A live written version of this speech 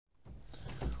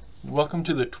Welcome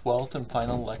to the 12th and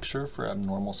final lecture for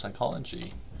abnormal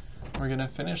psychology. We're going to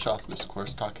finish off this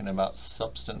course talking about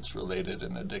substance-related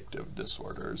and addictive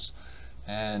disorders.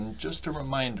 And just a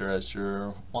reminder, as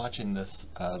you're watching this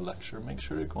lecture, make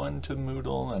sure to go into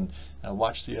Moodle and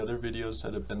watch the other videos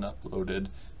that have been uploaded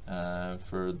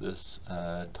for this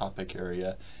topic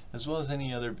area, as well as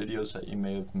any other videos that you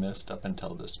may have missed up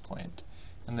until this point.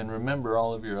 And then remember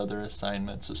all of your other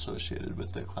assignments associated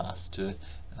with the class to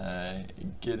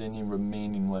get any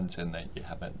remaining ones in that you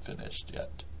haven't finished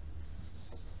yet.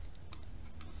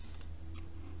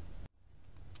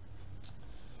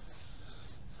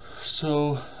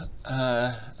 So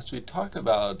as we kind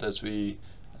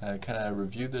of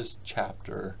review this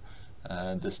chapter,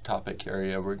 this topic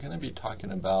area, we're going to be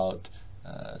talking about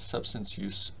substance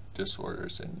use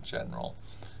disorders in general.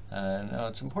 Now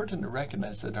it's important to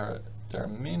recognize that there are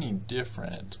many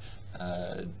different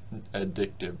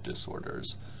addictive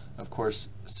disorders. Of course,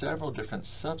 several different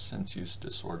substance use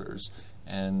disorders,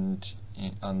 and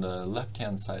on the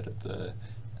left-hand side of the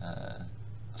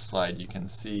slide you can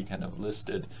see kind of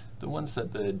listed the ones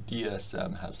that the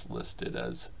DSM has listed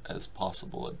as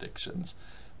possible addictions.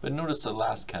 But notice the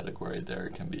last category there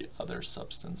can be other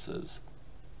substances.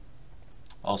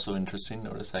 Also interesting,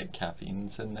 notice that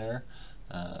caffeine's in there.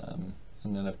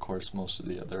 And then of course most of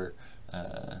the other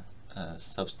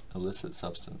illicit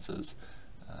substances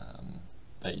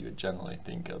that you would generally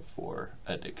think of for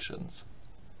addictions.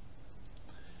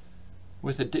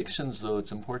 With addictions though,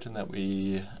 it's important that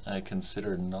we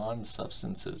consider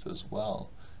non-substances as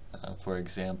well. For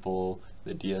example,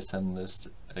 the DSM lists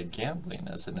gambling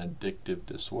as an addictive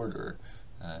disorder.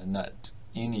 Not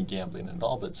any gambling at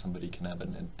all, but somebody can have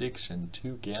an addiction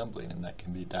to gambling, and that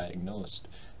can be diagnosed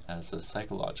as a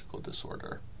psychological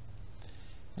disorder.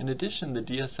 In addition, the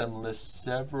DSM lists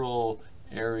several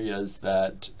areas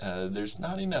that there's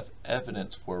not enough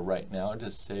evidence for right now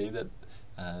to say that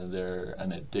they're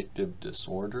an addictive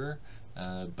disorder,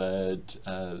 but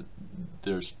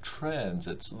there's trends.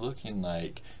 It's looking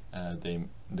like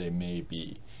they may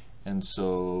be. And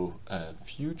so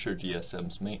future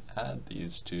DSMs may add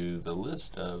these to the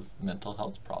list of mental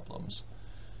health problems.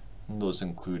 And those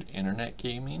include internet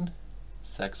gaming,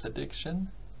 sex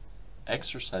addiction,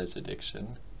 exercise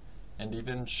addiction, and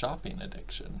even shopping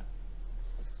addiction.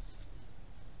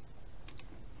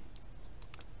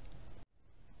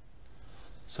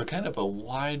 So kind of a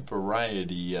wide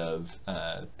variety of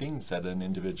things that an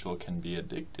individual can be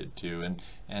addicted to,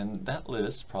 and that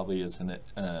list probably isn't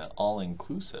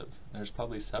all-inclusive. There's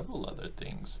probably several other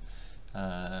things.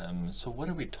 So what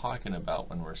are we talking about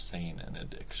when we're saying an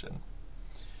addiction?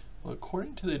 Well,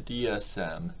 according to the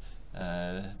DSM,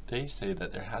 they say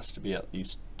that there has to be at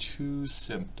least two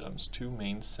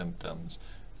main symptoms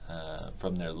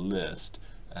from their list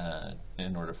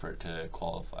in order for it to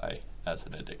qualify as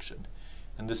an addiction.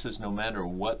 And this is no matter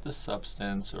what the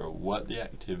substance or what the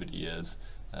activity is,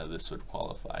 this would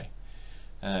qualify.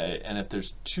 And if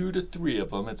there's 2 to 3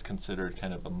 of them, it's considered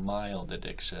kind of a mild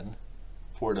addiction.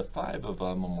 4 to 5 of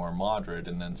them are more moderate,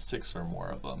 and then 6 or more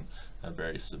of them are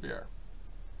very severe.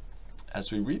 As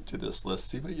we read through this list,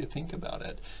 see what you think about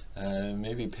it.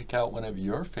 Maybe pick out one of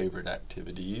your favorite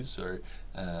activities or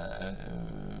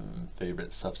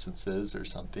favorite substances or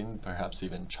something, perhaps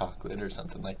even chocolate or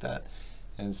something like that,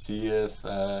 and see if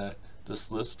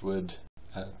this list would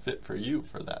fit for you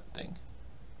for that thing.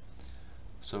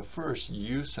 So first,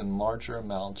 use in larger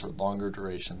amounts or longer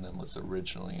duration than was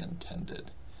originally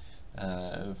intended.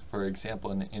 For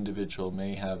example, an individual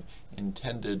may have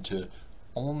intended to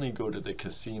only go to the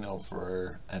casino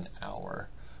for an hour,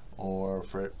 or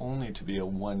for it only to be a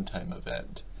one-time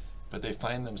event, but they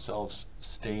find themselves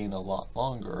staying a lot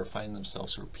longer, or find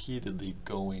themselves repeatedly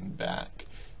going back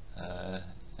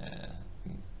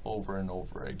over and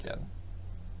over again.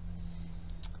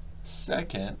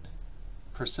 Second,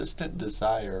 persistent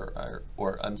desire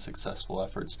or unsuccessful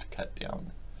efforts to cut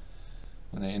down.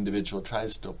 When an individual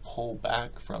tries to pull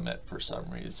back from it for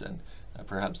some reason,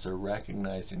 perhaps they're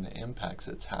recognizing the impacts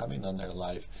it's having on their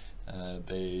life,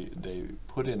 they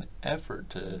put in effort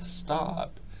to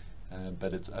stop,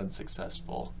 but it's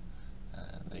unsuccessful.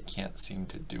 They can't seem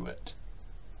to do it.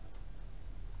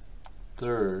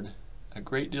 Third, a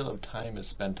great deal of time is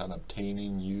spent on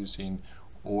obtaining, using,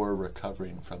 or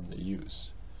recovering from the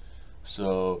use.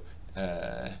 So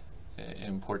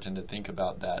important to think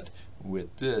about that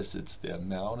with this. It's the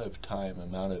amount of time,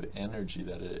 amount of energy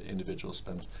that an individual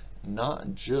spends,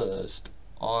 not just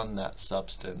on that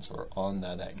substance or on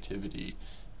that activity,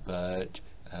 but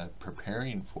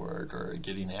preparing for it or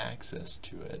getting access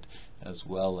to it, as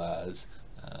well as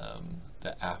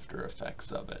the after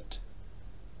effects of it.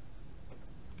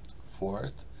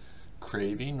 Fourth,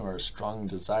 craving or a strong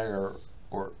desire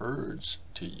or urge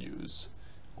to use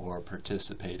or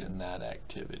participate in that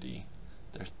activity.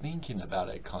 They're thinking about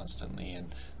it constantly,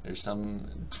 and there's some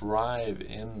drive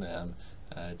in them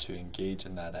to engage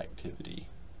in that activity.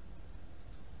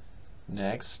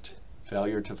 Next,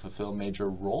 failure to fulfill major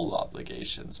role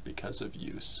obligations because of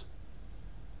use.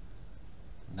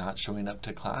 Not showing up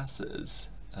to classes,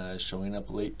 showing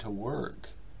up late to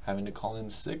work, having to call in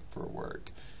sick for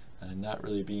work, not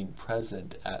really being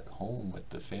present at home with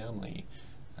the family,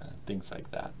 things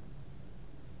like that.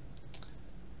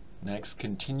 Next,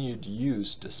 continued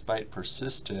use despite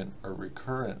persistent or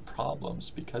recurrent problems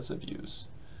because of use.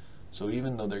 So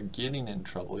even though they're getting in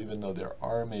trouble, even though there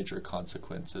are major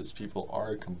consequences, people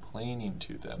are complaining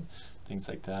to them, things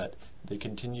like that, they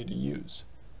continue to use.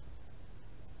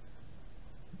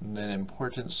 And then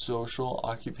important social,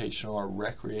 occupational, or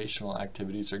recreational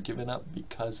activities are given up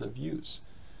because of use.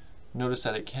 Notice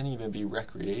that it can even be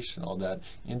recreational, that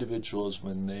individuals,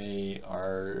 when they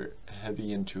are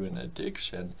heavy into an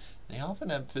addiction, they often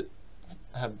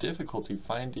have difficulty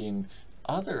finding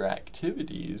other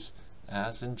activities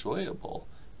as enjoyable,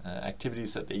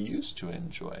 activities that they used to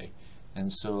enjoy.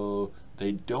 And so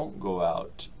they don't go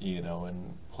out,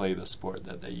 and play the sport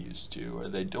that they used to, or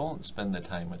they don't spend the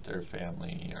time with their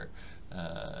family, or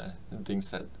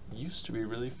things that used to be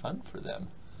really fun for them.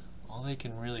 All they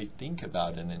can really think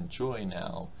about and enjoy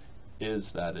now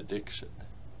is that addiction.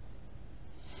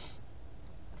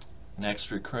 Next,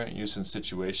 recurrent use in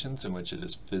situations in which it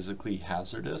is physically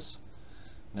hazardous.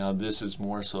 Now, this is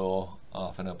more so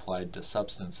often applied to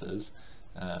substances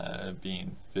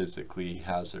being physically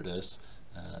hazardous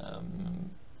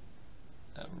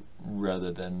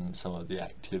rather than some of the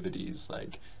activities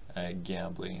like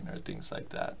gambling or things like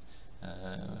that.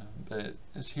 But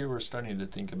as here we're starting to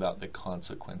think about the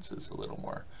consequences a little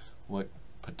more. What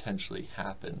potentially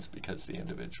happens because the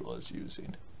individual is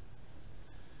using.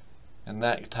 And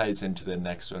that ties into the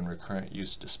next one, recurrent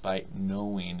use despite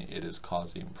knowing it is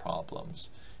causing problems.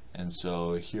 And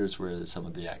so here's where some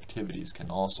of the activities can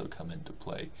also come into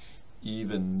play.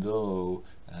 Even though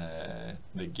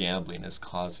the gambling is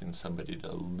causing somebody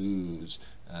to lose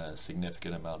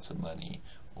significant amounts of money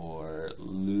or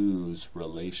lose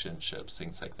relationships,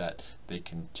 things like that, they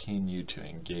continue to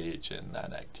engage in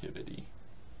that activity.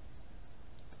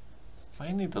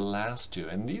 Finally, the last two,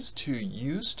 and these two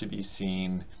used to be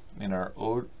seen in our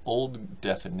old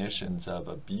definitions of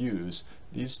abuse.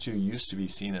 These two used to be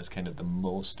seen as kind of the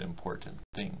most important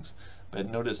things, but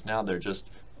notice now they're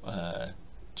just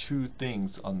two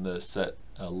things on the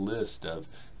list of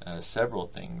several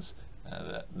things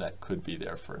that could be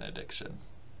there for an addiction.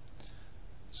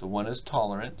 So one is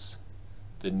tolerance,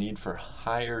 the need for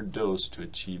higher dose to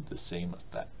achieve the same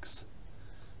effects.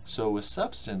 So with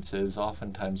substances,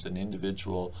 oftentimes an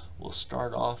individual will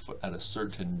start off at a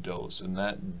certain dose, and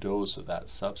that dose of that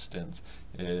substance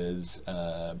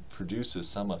produces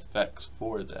some effects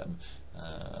for them,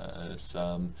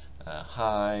 some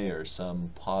high or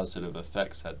some positive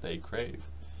effects that they crave.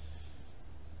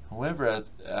 However,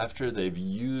 after they've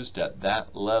used at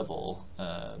that level,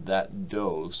 that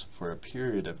dose for a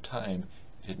period of time,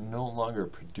 it no longer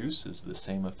produces the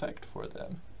same effect for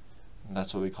them. And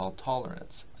that's what we call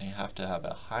tolerance. They have to have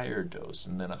a higher dose,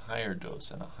 and then a higher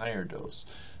dose, and a higher dose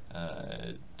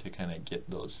to kind of get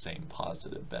those same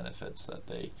positive benefits that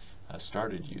they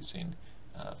started using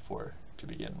to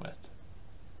begin with.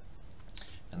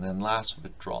 And then last,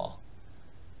 withdrawal.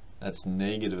 That's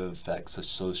negative effects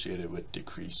associated with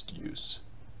decreased use.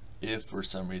 If for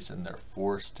some reason they're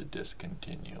forced to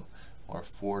discontinue or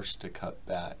forced to cut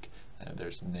back,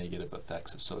 there's negative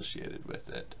effects associated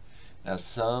with it. Now,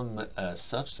 some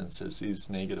substances, these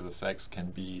negative effects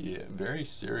can be very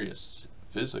serious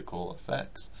physical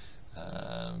effects.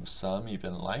 Some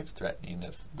even life-threatening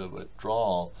if the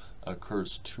withdrawal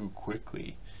occurs too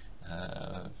quickly.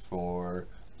 For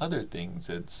other things,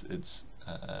 it's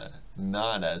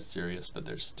not as serious, but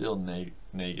they're still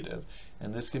negative.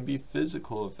 And this can be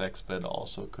physical effects, but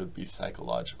also could be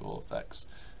psychological effects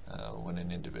when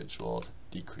an individual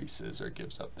decreases or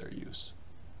gives up their use.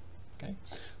 Okay,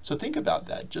 so think about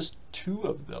that. Just two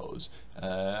of those.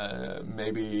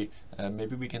 Maybe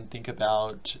we can think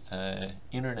about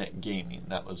internet gaming.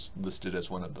 That was listed as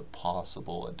one of the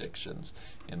possible addictions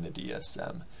in the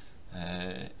DSM.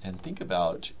 And think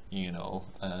about,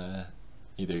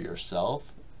 either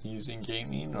yourself using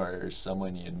gaming or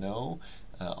someone you know.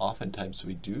 Oftentimes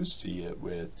we do see it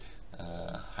with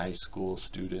high school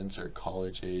students or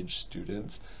college-age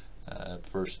students,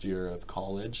 first year of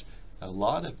college. A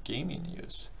lot of gaming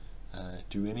use.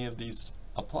 Do any of these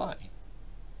apply?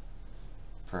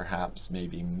 perhaps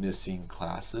maybe missing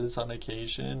classes on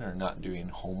occasion or not doing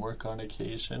homework on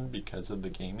occasion because of the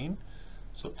gaming.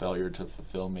 So failure to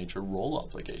fulfill major role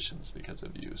obligations because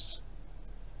of use.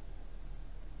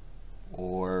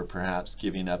 Or perhaps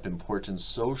giving up important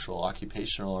social,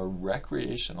 occupational, or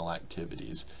recreational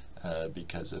activities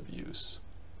because of use.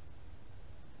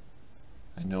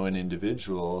 I know an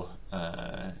individual,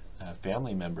 a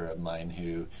family member of mine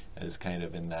who is kind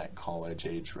of in that college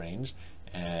age range,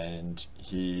 and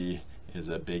he is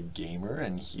a big gamer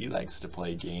and he likes to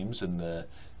play games in the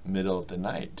middle of the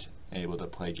night, able to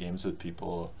play games with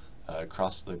people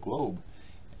across the globe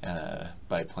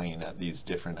by playing at these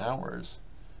different hours.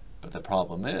 But the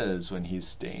problem is, when he's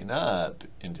staying up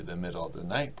into the middle of the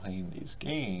night playing these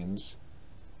games,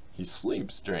 he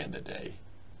sleeps during the day,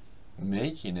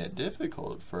 making it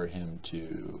difficult for him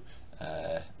to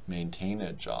maintain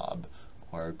a job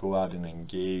or go out and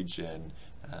engage in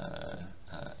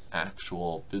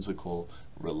actual physical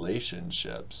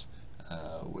relationships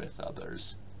with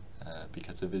others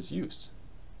because of his use.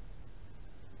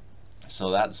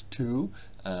 So that's two,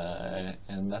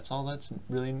 and that's all that's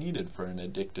really needed for an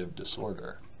addictive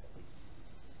disorder.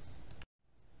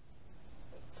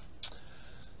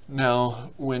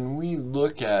 Now, when we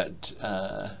look at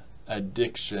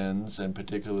addictions, and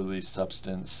particularly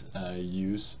substance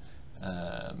use,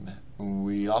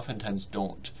 we oftentimes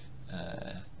don't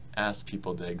ask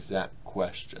people the exact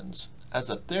questions. As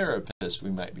a therapist,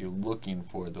 we might be looking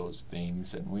for those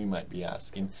things and we might be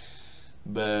asking,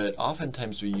 but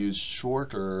oftentimes we use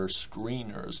shorter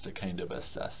screeners to kind of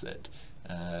assess it,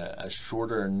 a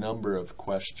shorter number of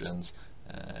questions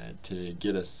to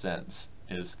get a sense,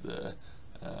 is the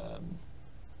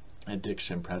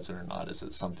addiction present or not? Is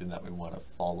it something that we want to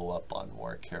follow up on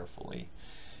more carefully?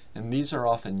 And these are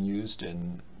often used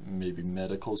in maybe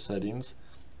medical settings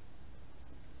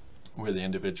where the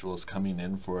individual is coming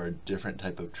in for a different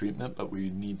type of treatment, but we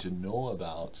need to know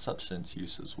about substance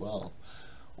use as well.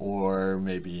 Or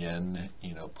maybe in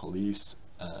police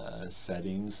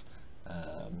settings,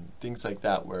 things like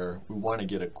that, where we want to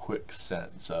get a quick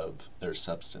sense of their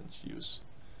substance use.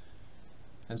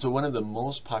 And so one of the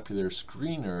most popular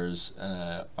screeners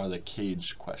are the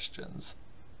CAGE questions.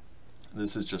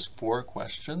 This is just 4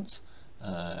 questions,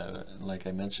 like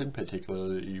I mentioned,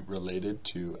 particularly related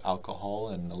to alcohol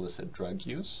and illicit drug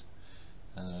use.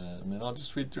 And I'll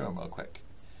just read through them real quick.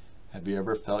 Have you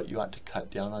ever felt you ought to cut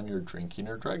down on your drinking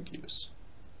or drug use?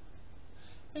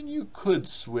 And you could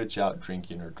switch out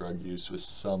drinking or drug use with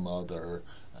some other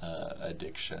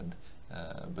addiction,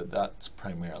 but that's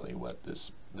primarily what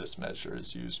this measure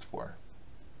is used for.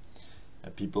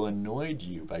 Have people annoyed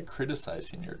you by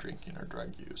criticizing your drinking or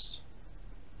drug use?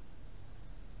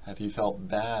 Have you felt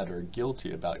bad or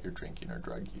guilty about your drinking or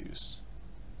drug use?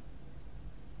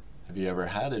 Have you ever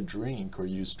had a drink or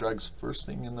used drugs first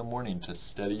thing in the morning to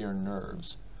steady your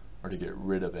nerves or to get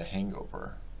rid of a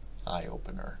hangover? Eye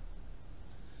opener.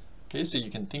 Okay, so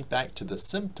you can think back to the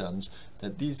symptoms,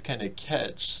 that these kind of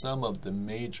catch some of the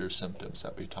major symptoms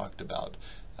that we talked about.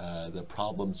 The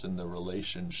problems in the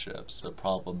relationships, the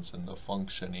problems in the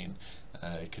functioning,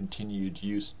 continued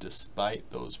use despite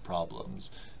those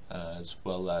problems, as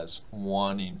well as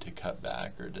wanting to cut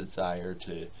back or desire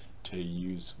to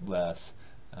use less,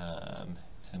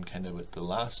 and kind of with the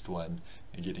last one,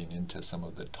 getting into some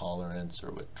of the tolerance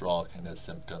or withdrawal kind of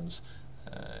symptoms,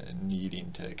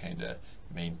 needing to kind of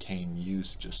maintain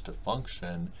use just to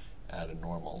function at a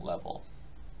normal level.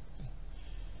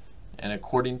 And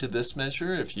according to this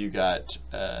measure, if you got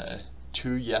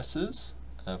 2 yeses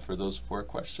for those 4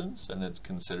 questions, and it's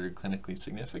considered clinically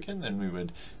significant, then we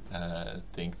would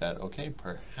think that, okay,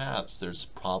 perhaps there's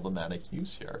problematic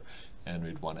use here, and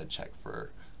we'd want to check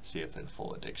for, see if a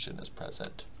full addiction is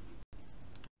present.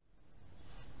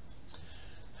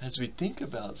 As we think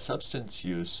about substance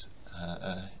use,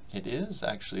 it is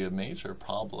actually a major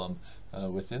problem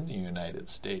within the United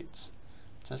States.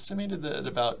 It's estimated that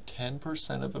about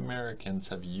 10% of Americans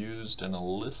have used an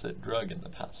illicit drug in the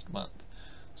past month.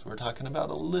 So we're talking about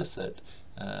illicit.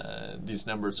 These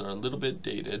numbers are a little bit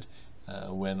dated.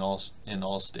 When in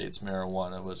all states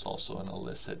marijuana was also an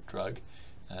illicit drug.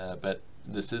 But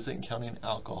this isn't counting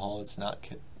alcohol, it's not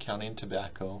counting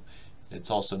tobacco,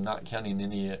 it's also not counting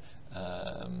any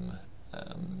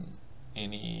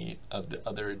of the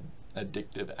other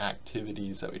addictive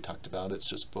activities that we talked about. It's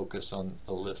just focused on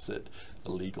illicit,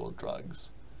 illegal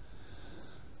drugs.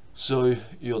 So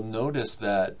you'll notice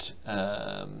that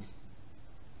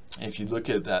if you look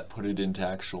at that, put it into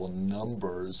actual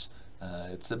numbers,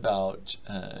 it's about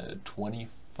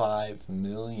 25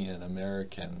 million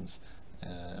Americans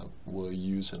will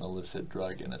use an illicit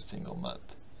drug in a single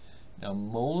month. Now,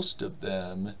 most of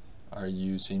them are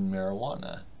using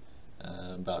marijuana.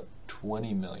 About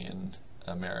 20 million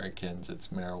Americans, it's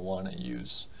marijuana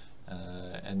use.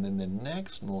 And then the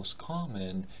next most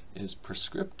common is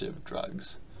prescriptive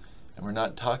drugs. And we're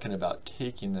not talking about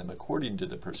taking them according to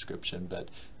the prescription, but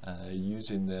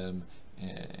using them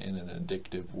in an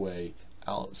addictive way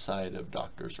outside of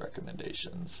doctor's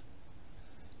recommendations.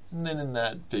 And then in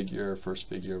that figure, first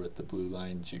figure with the blue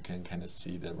lines, you can kind of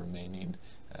see the remaining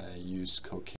use: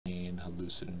 cocaine,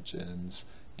 hallucinogens,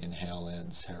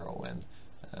 inhalants, heroin,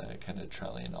 kind of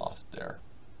trailing off there.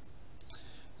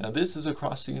 Now this is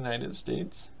across the United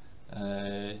States.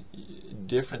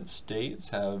 Different states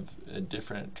have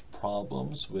different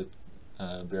problems with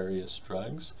various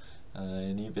drugs,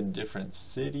 and even different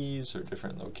cities or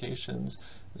different locations,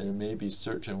 there may be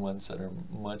certain ones that are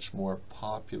much more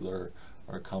popular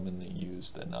or commonly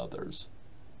used than others.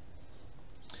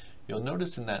 You'll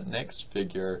notice in that next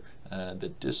figure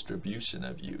the distribution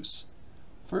of use.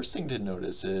 First thing to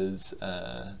notice is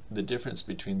the difference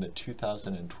between the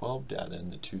 2012 data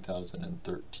and the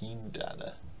 2013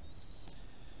 data.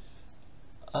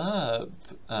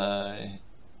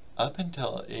 Up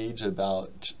until age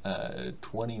about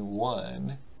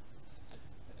 21,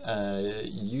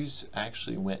 use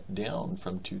actually went down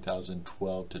from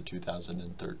 2012 to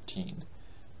 2013.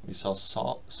 We saw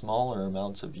smaller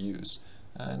amounts of use.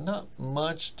 Not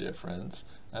much difference,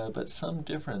 but some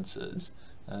differences,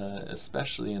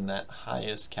 especially in that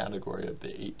highest category of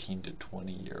the 18 to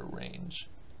 20 year range.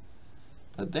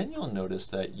 But then you'll notice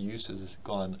that use has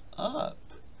gone up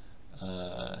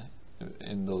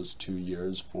in those 2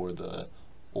 years for the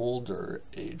older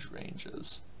age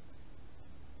ranges.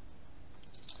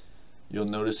 You'll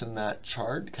notice in that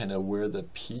chart kind of where the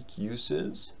peak use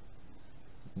is.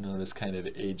 Notice kind of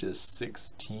ages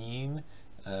 16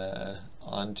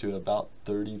 on to about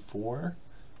 34.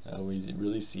 We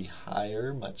really see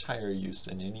much higher use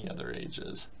than any other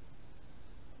ages.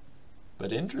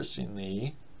 But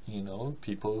interestingly, you know,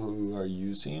 people who are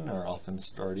using are often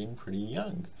starting pretty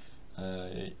young.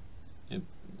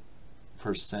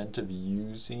 Percent of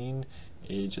using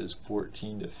ages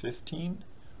 14 to 15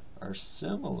 are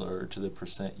similar to the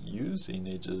percent using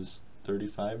ages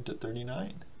 35 to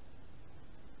 39.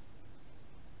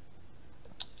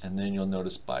 And then you'll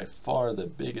notice by far the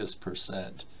biggest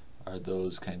percent are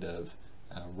those kind of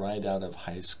right out of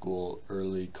high school,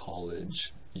 early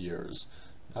college years.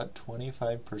 About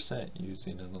 25%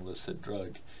 using an illicit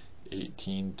drug,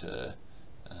 18 to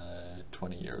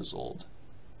 20 years old.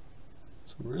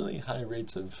 So really high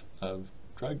rates of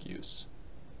drug use.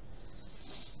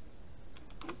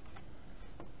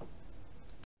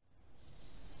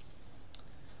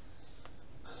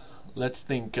 Let's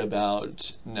think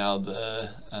about now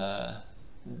the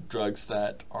drugs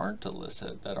that aren't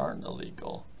illicit, that aren't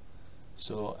illegal.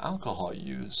 So alcohol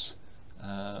use.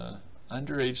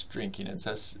 Underage drinking, it's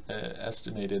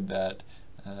estimated that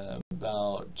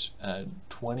about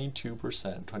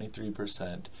 22%,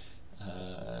 23%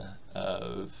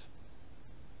 of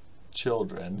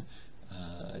children,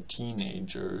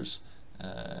 teenagers,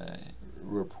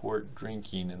 report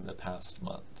drinking in the past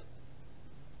month.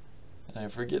 And I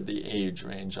forget the age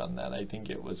range on that. I think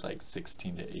it was like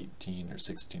 16 to 18 or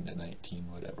 16 to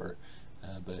 19, whatever.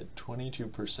 But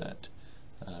 22%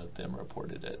 of them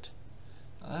reported it.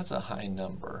 Now, that's a high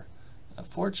number.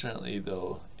 Fortunately,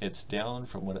 though, it's down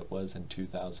from what it was in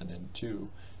 2002,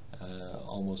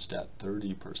 almost at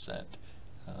 30%.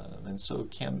 And so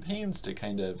campaigns to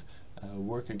kind of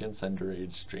work against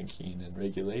underage drinking and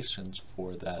regulations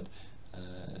for that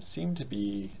seem to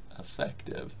be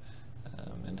effective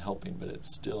in helping, but it's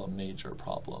still a major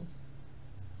problem.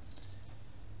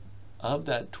 Of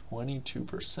that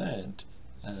 22%,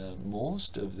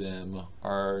 most of them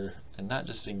are not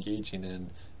just engaging in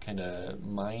kind of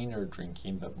minor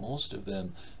drinking, but most of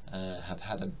them have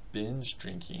had a binge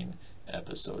drinking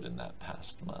episode in that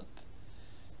past month.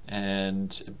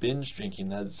 And binge drinking,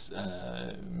 that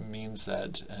means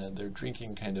that they're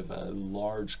drinking kind of a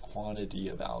large quantity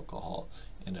of alcohol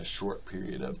in a short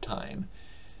period of time.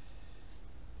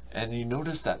 And you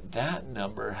notice that that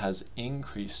number has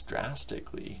increased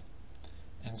drastically.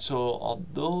 And so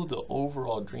although the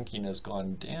overall drinking has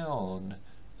gone down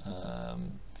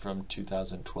from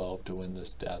 2012 to when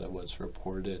this data was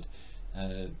reported,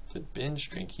 the binge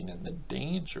drinking and the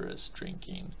dangerous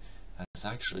drinking has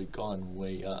actually gone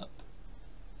way up.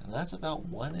 And that's about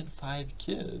 1 in 5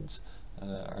 kids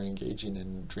are engaging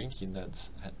in drinking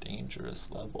that's at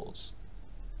dangerous levels.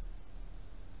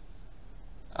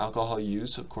 Alcohol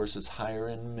use, of course, is higher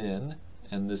in men,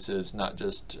 and this is not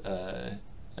just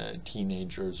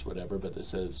teenagers, whatever, but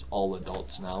this is all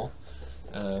adults now.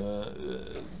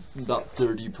 About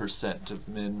 30% of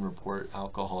men report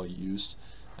alcohol use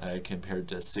compared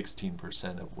to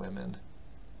 16% of women.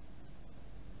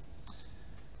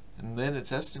 And then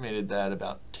it's estimated that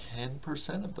about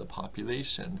 10% of the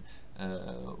population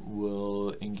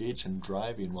will engage in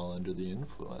driving while under the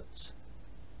influence.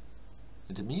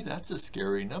 And to me, that's a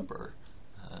scary number.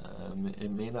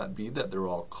 It may not be that they're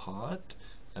all caught,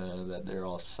 that they're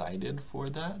all cited for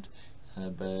that,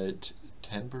 but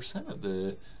 10% of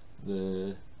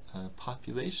the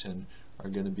population are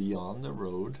going to be on the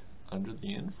road under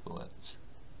the influence.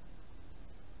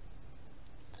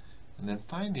 And then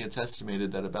finally, it's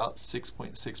estimated that about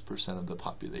 6.6% of the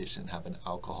population have an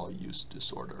alcohol use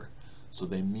disorder. So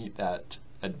they meet that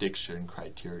addiction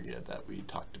criteria that we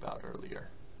talked about earlier.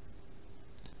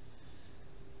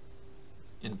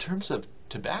 In terms of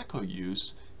tobacco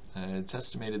use, it's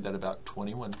estimated that about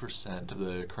 21% of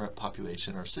the current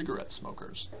population are cigarette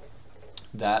smokers.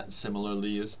 That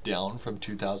similarly is down from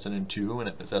 2002 when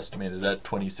it was estimated at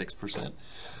 26%.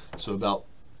 So about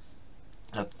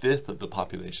a fifth of the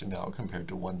population now compared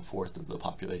to 1/4 of the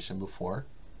population before.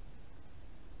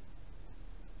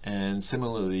 And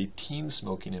similarly, teen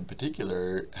smoking in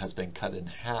particular has been cut in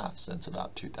half since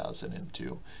about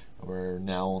 2002. Where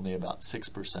now only about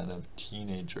 6% of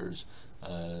teenagers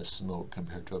smoke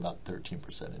compared to about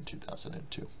 13% in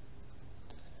 2002.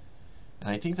 And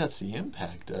I think that's the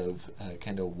impact of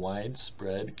kind of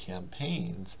widespread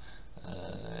campaigns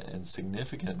and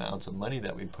significant amounts of money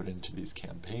that we put into these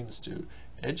campaigns to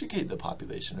educate the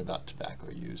population about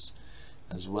tobacco use,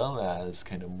 as well as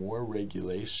kind of more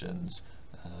regulations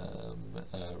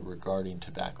regarding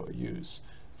tobacco use.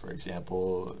 For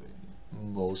example,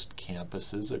 most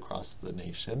campuses across the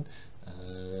nation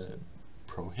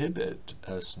prohibit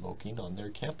smoking on their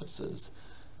campuses.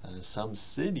 Some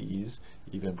cities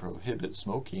even prohibit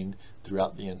smoking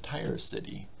throughout the entire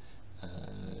city.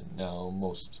 Now,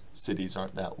 most cities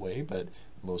aren't that way, but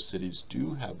most cities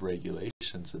do have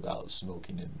regulations about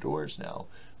smoking indoors now,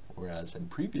 whereas in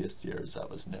previous years that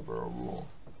was never a rule.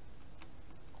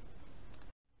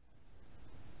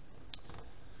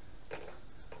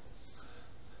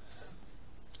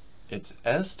 It's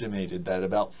estimated that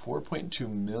about 4.2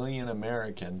 million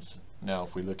Americans, now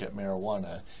if we look at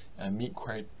marijuana, meet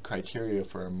criteria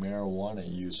for a marijuana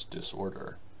use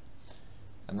disorder.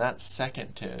 And that's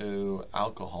second to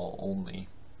alcohol only.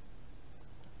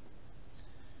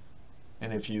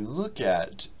 And if you look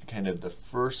at kind of the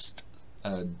first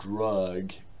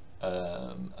drug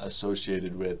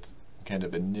associated with kind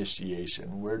of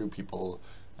initiation, where do people,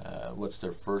 what's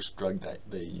their first drug that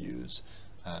they use?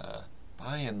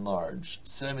 By and large,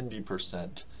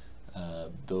 70%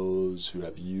 of those who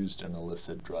have used an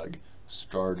illicit drug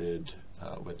started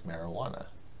with marijuana.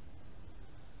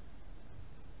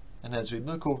 And as we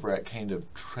look over at kind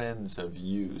of trends of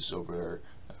use over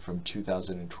from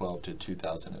 2012 to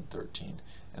 2013,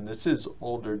 and this is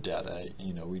older data,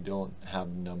 you know, we don't have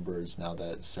numbers now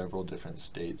that several different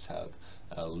states have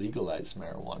legalized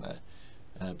marijuana,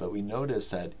 but we notice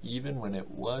that even when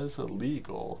it was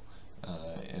illegal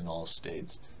in all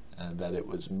states, that it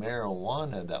was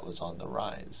marijuana that was on the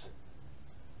rise.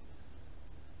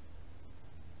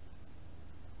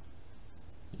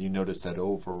 You notice that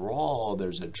overall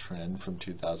there's a trend from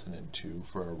 2002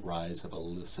 for a rise of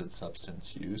illicit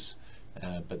substance use,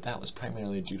 but that was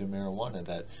primarily due to marijuana,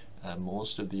 that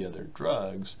most of the other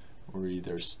drugs were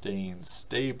either staying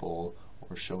stable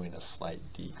or showing a slight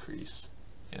decrease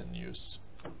in use.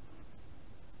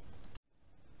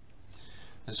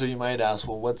 And so you might ask,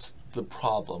 well, what's the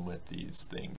problem with these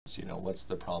things? You know, what's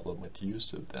the problem with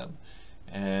use of them?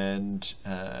 And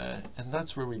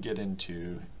that's where we get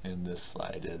into in this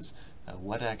slide is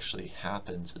what actually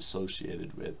happens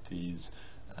associated with these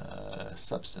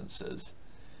substances.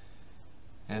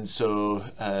 And so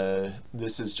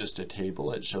this is just a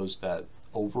table. It shows that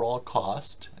overall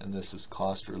cost, and this is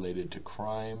cost related to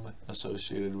crime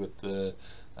associated with the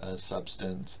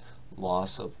substance,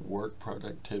 loss of work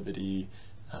productivity,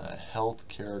 health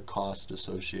care cost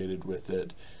associated with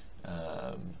it.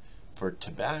 For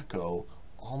tobacco,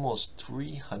 almost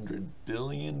 $300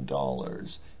 billion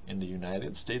in the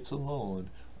United States alone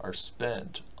are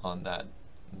spent on that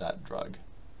drug.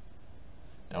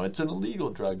 Now, it's an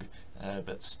illegal drug,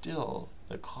 but still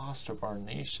the cost of our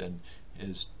nation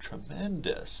is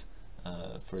tremendous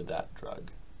for that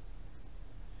drug.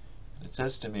 It's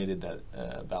estimated that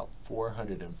about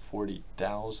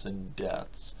 440,000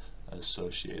 deaths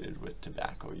associated with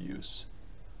tobacco use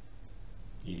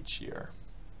each year.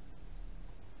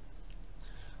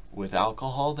 With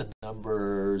alcohol, the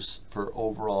numbers for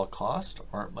overall cost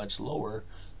aren't much lower.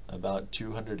 about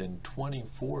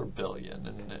 224 billion,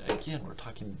 and again we're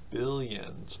talking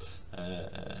billions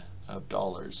of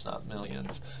dollars, not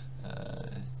millions.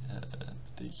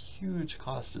 The huge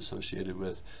cost associated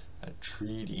with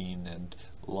treating and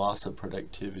loss of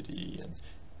productivity and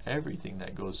everything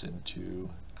that goes into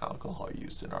alcohol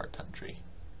use in our country.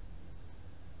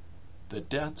 The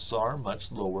deaths are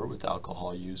much lower with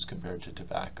alcohol use compared to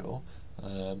tobacco.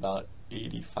 About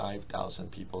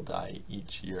 85,000 people die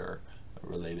each year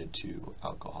related to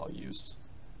alcohol use.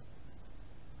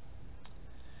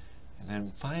 And then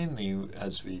finally,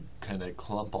 as we kind of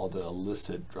clump all the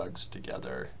illicit drugs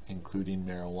together, including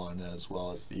marijuana as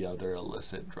well as the other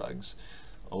illicit drugs,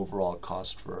 overall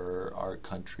cost for our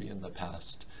country in the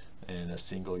past in a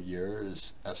single year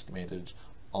is estimated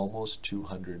almost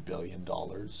 $200 billion.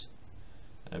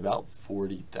 And about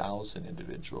 40,000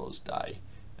 individuals die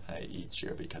each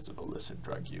year because of illicit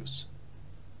drug use.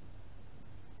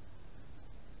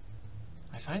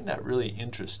 I find that really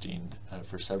interesting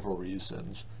for several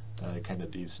reasons, kind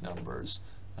of these numbers.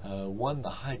 One, the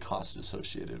high cost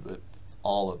associated with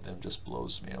all of them just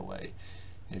blows me away.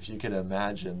 If you could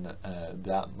imagine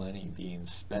that money being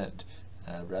spent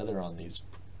rather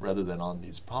than on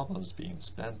these problems being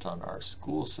spent on our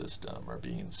school system or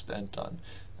being spent on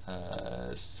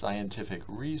scientific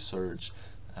research,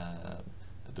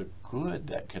 the good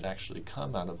that could actually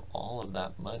come out of all of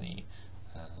that money,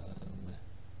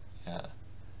 yeah,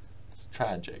 it's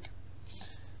tragic.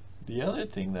 The other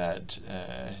thing that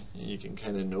you can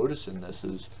kind of notice in this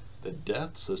is the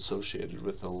deaths associated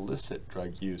with illicit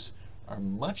drug use are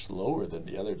much lower than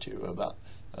the other two, about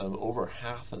over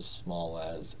half as small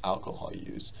as alcohol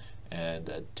use and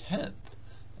a tenth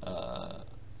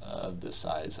of the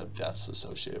size of deaths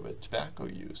associated with tobacco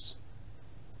use.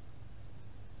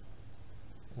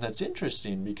 And that's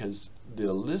interesting because the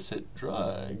illicit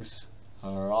drugs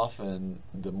are often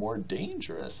the more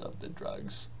dangerous of the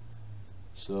drugs.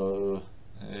 So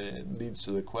it leads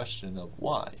to the question of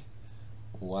why.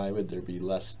 Why would there be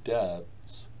less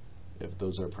deaths if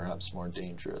those are perhaps more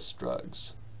dangerous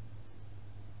drugs?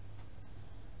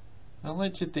 I'll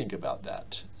let you think about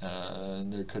that.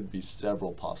 There could be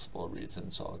several possible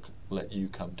reasons, so I'll let you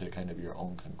come to kind of your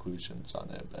own conclusions on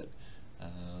it, but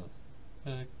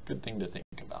a good thing to think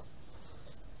about.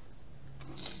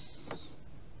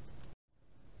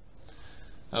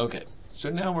 Okay,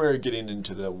 so now we're getting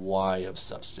into the why of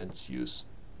substance use.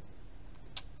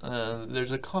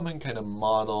 There's a common kind of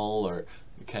model or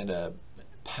kind of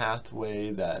pathway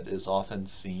that is often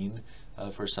seen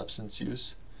for substance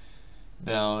use.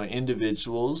 Now,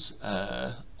 individuals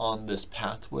on this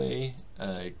pathway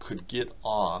could get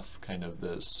off kind of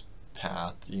this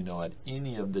path, at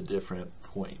any of the different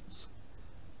points.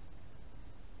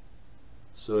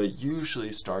 So it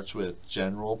usually starts with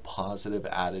general positive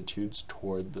attitudes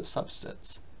toward the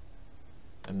substance.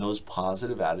 And those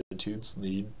positive attitudes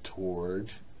lead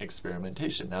toward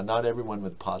experimentation. Now, not everyone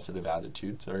with positive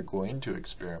attitudes are going to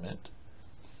experiment,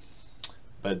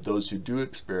 but those who do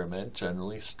experiment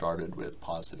generally started with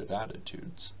positive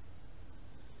attitudes.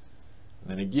 And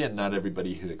then again, not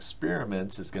everybody who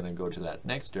experiments is going to go to that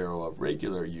next arrow of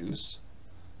regular use,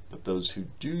 but those who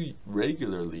do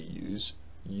regularly use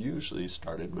usually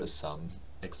started with some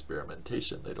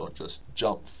experimentation. They don't just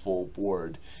jump full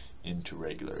board into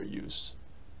regular use.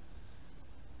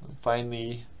 And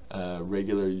finally,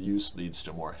 regular use leads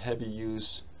to more heavy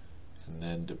use, and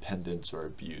then dependence or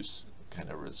abuse kind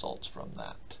of results from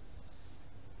that.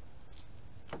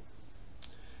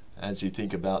 As you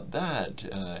think about that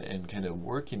and kind of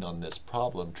working on this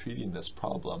problem, treating this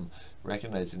problem,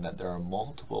 recognizing that there are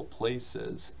multiple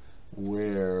places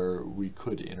where we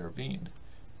could intervene.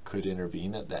 Could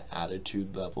intervene at the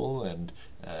attitude level and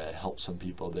help some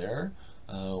people there,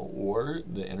 or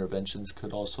the interventions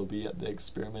could also be at the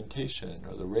experimentation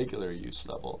or the regular use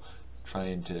level,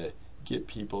 trying to get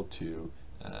people to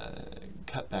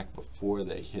cut back before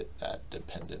they hit that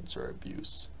dependence or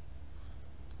abuse.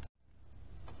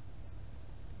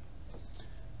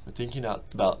 But thinking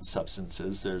about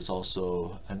substances, there's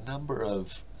also a number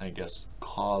of,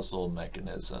 causal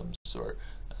mechanisms or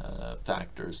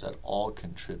factors that all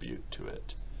contribute to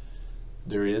it.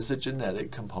 There is a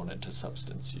genetic component to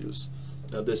substance use.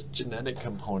 Now, this genetic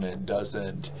component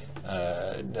doesn't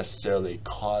necessarily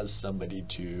cause somebody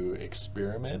to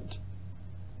experiment,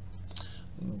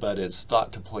 but it's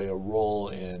thought to play a role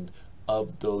in,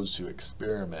 of those who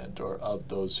experiment or of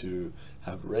those who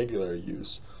have regular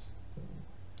use,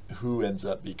 who ends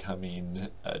up becoming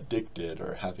addicted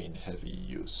or having heavy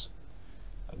use.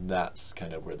 And that's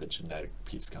kind of where the genetic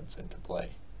piece comes into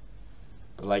play.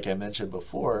 But like I mentioned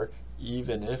before,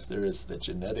 even if there is the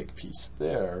genetic piece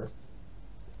there,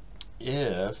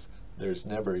 if there's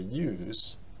never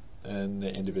use, then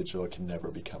the individual can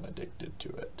never become addicted to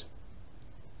it.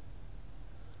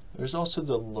 There's also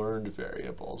the learned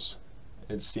variables.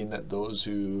 It's seen that those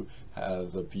who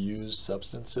have abused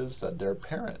substances, that their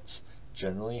parents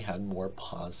generally had more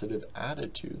positive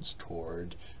attitudes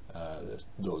toward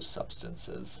those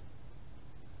substances.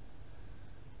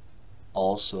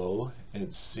 Also,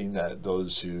 it's seen that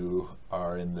those who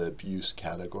are in the abuse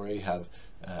category have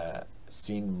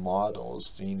seen models,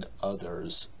 seen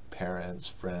others, parents,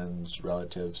 friends,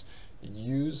 relatives,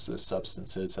 use the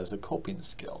substances as a coping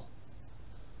skill.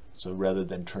 So rather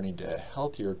than turning to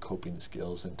healthier coping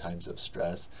skills in times of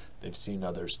stress, they've seen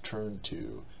others turn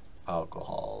to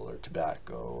alcohol or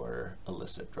tobacco or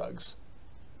illicit drugs.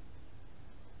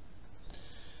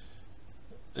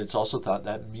 It's also thought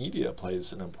that media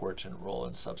plays an important role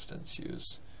in substance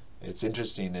use. It's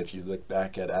interesting if you look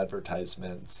back at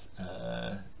advertisements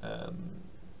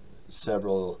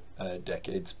several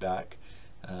decades back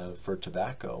for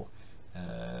tobacco.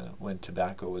 When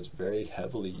tobacco was very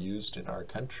heavily used in our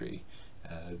country,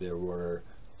 there were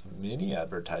many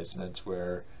advertisements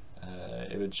where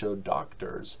it would show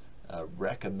doctors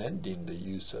recommending the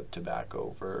use of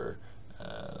tobacco for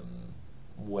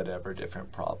whatever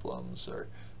different problems or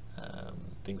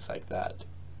things like that.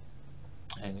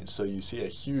 And so you see a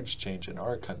huge change in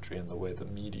our country in the way the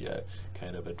media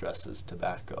kind of addresses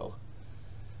tobacco.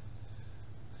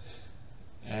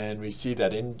 And we see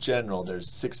that in general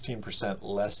there's 16%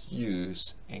 less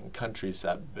use in countries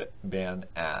that ban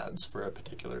ads for a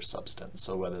particular substance.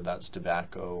 So whether that's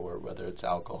tobacco or whether it's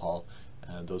alcohol,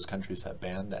 those countries that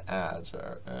ban the ads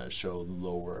show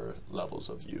lower levels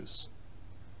of use.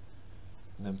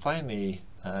 And then finally,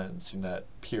 seeing that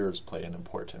peers play an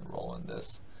important role in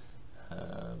this.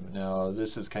 Now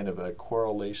this is kind of a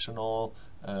correlational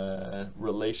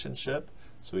relationship.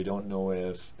 So we don't know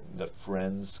if the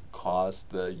friends cause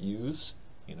the use.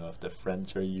 You know, if the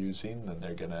friends are using, then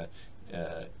they're going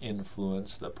to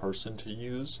influence the person to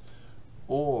use.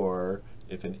 Or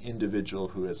if an individual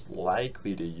who is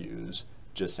likely to use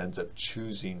just ends up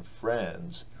choosing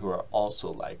friends who are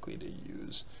also likely to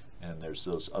use. And there's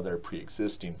those other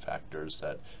pre-existing factors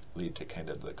that lead to kind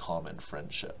of the common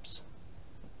friendships.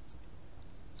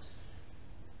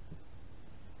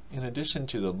 In addition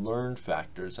to the learned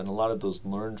factors, and a lot of those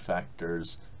learned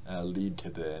factors lead to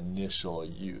the initial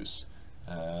use,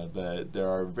 but there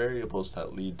are variables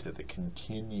that lead to the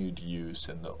continued use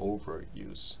and the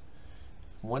overuse.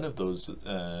 One of those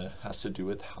has to do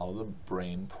with how the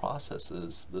brain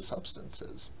processes the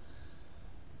substances.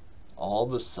 All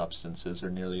the substances, or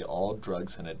nearly all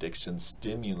drugs and addictions,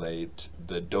 stimulate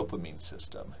the dopamine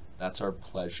system. That's our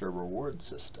pleasure reward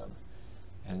system.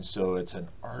 And so it's an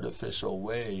artificial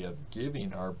way of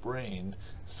giving our brain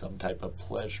some type of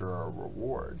pleasure or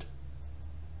reward.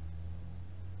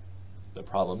 The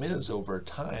problem is, over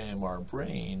time, our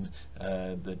brain,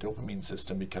 the dopamine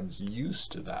system becomes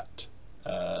used to that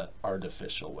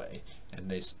artificial way, and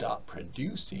they stop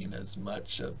producing as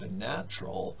much of the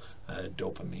natural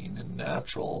dopamine and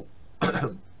natural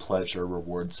pleasure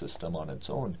reward system on its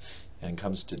own, and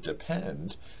comes to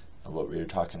depend on what we were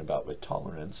talking about with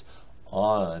tolerance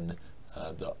on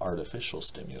the artificial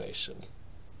stimulation.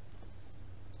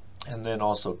 And then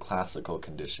also classical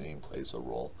conditioning plays a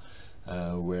role,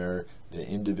 where the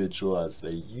individual, as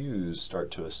they use, start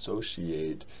to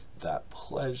associate that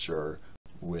pleasure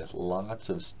with lots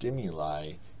of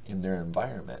stimuli in their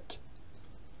environment.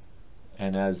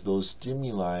 And as those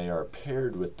stimuli are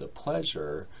paired with the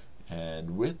pleasure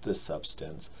and with the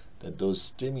substance, that those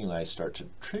stimuli start to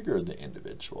trigger the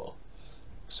individual.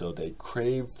 So they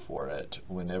crave for it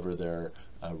whenever they're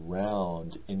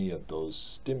around any of those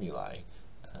stimuli.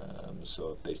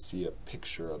 So if they see a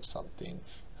picture of something,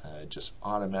 just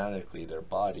automatically their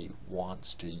body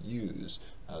wants to use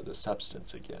the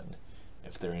substance again.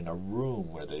 If they're in a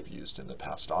room where they've used in the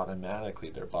past,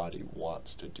 automatically their body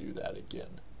wants to do that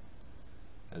again.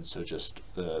 And so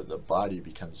just the body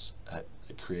becomes,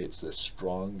 it creates this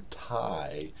strong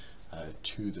tie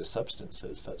to the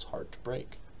substances that's hard to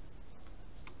break.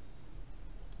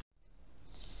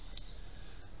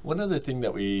 One other thing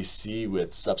that we see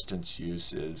with substance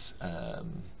use is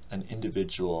an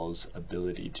individual's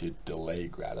ability to delay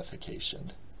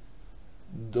gratification.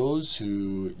 Those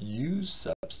who use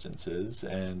substances,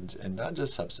 and not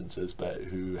just substances, but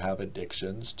who have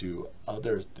addictions to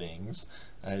other things,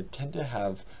 tend to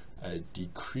have a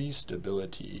decreased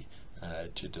ability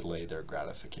to delay their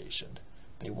gratification.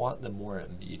 They want the more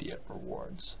immediate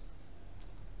rewards.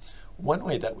 One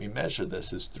way that we measure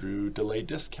this is through delay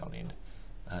discounting.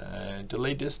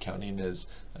 Delay discounting is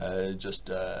just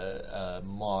a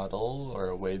model or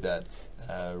a way that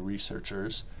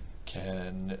researchers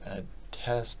can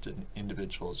test an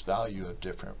individual's value of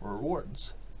different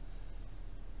rewards.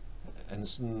 And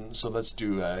so let's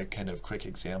do a kind of quick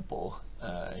example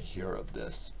here of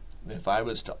this. If I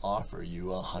was to offer you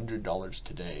 $100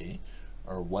 today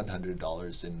or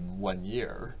 $100 in 1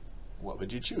 year, what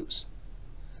would you choose?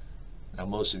 Now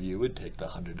most of you would take the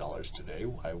 $100 today.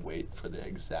 Why wait for the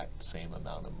exact same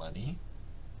amount of money?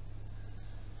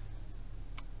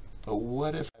 But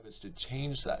what if I was to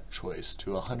change that choice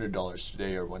to $100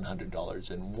 today or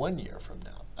 $100 in 1 year from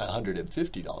now,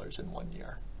 $150 in 1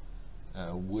 year?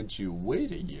 Would you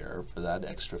wait a year for that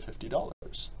extra $50?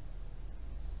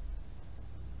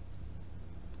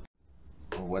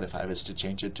 Or what if I was to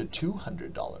change it to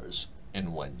 $200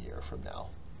 in 1 year from now?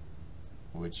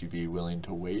 Would you be willing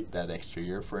to wait that extra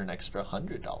year for an extra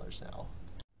 $100 now?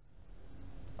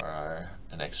 Or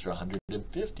an extra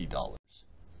 $150?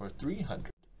 Or $300?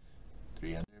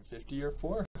 $350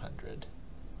 or $400?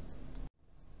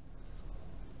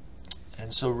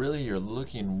 And so really you're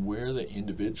looking where the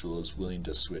individual is willing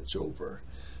to switch over.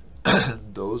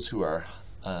 Those who are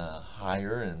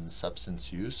higher in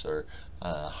substance use or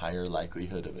higher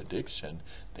likelihood of addiction,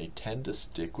 they tend to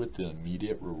stick with the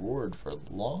immediate reward for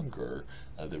longer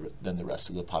than the rest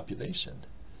of the population.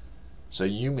 So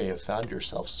you may have found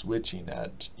yourself switching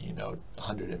at,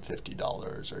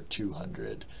 $150 or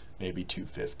 $200, maybe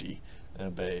 $250.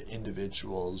 But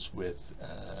individuals with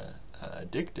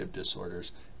addictive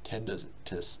disorders tend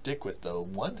to stick with the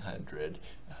 100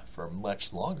 for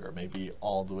much longer, maybe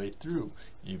all the way through,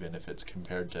 even if it's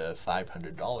compared to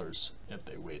 $500 if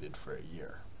they waited for a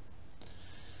year.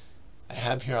 I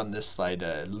have here on this slide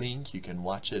a link. You can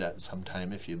watch it at some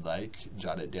time if you'd like.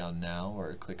 Jot it down now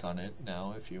or click on it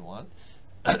now if you want.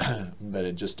 But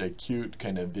it's just a cute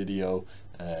kind of video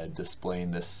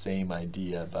displaying the same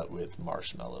idea but with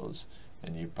marshmallows.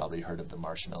 And you've probably heard of the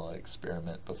marshmallow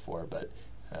experiment before, but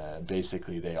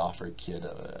basically they offer a kid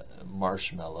a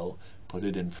marshmallow, put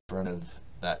it in front of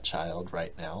that child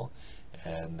right now,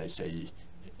 and they say,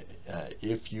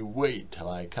 if you wait till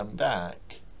I come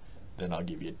back, then I'll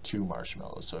give you 2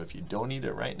 marshmallows. So if you don't eat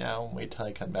it right now, wait till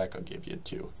I come back, I'll give you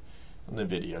 2. And the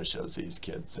video shows these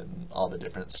kids and all the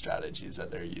different strategies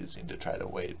that they're using to try to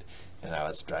wait, and how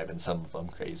it's driving some of them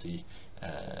crazy.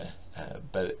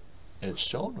 But it's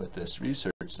shown with this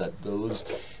research that those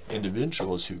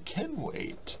individuals who can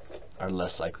wait are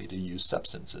less likely to use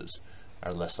substances,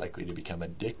 are less likely to become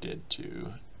addicted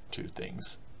to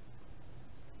things.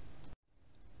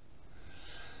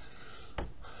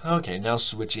 Okay, now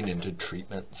switching into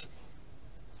treatments.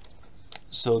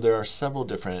 So there are several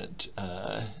different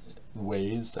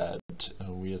ways that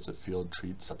we as a field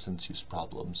treat substance use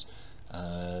problems.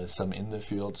 Some in the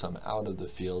field, some out of the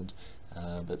field,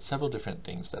 but several different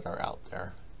things that are out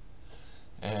there.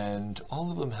 And all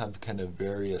of them have kind of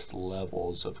various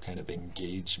levels of kind of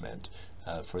engagement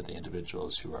for the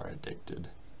individuals who are addicted.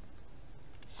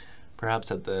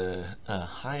 Perhaps at the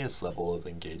highest level of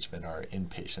engagement are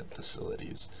inpatient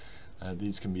facilities.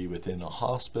 These can be within a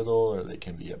hospital, or they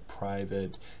can be a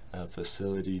private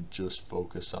facility just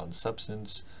focused on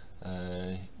substance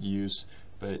use.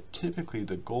 But typically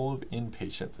the goal of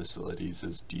inpatient facilities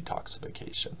is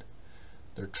detoxification.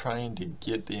 They're trying to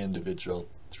get the individual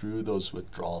through those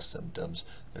withdrawal symptoms.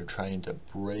 They're trying to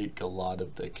break a lot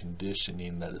of the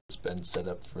conditioning that has been set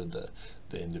up for the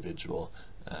individual,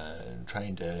 and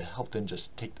trying to help them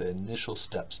just take the initial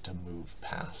steps to move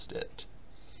past it.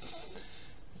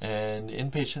 And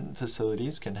inpatient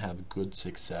facilities can have good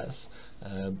success,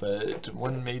 but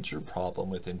one major problem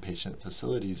with inpatient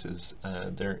facilities is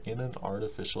they're in an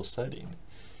artificial setting.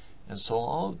 And so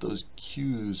all of those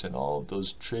cues and all of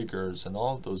those triggers and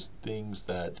all of those things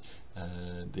that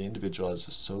the individual has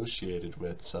associated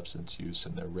with substance use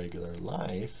in their regular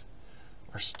life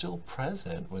are still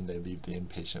present when they leave the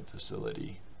inpatient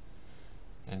facility.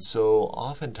 And so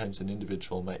oftentimes an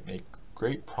individual might make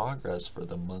great progress for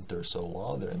the month or so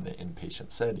while they're in the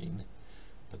inpatient setting,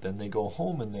 but then they go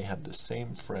home and they have the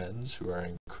same friends who are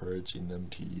encouraging them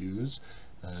to use,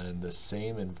 in the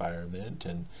same environment,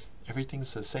 and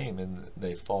everything's the same, and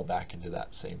they fall back into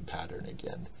that same pattern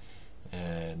again,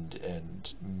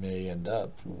 and may end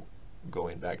up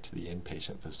going back to the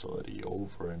inpatient facility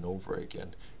over and over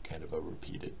again, kind of a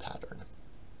repeated pattern.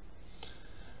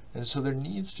 And so there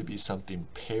needs to be something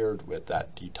paired with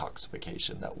that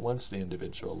detoxification, that once the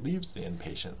individual leaves the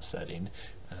inpatient setting,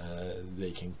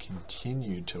 they can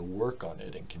continue to work on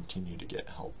it and continue to get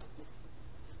help.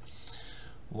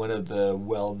 One of the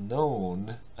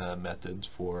well-known methods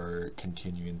for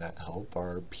continuing that help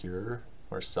are peer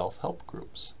or self-help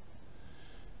groups.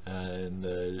 And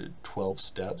the 12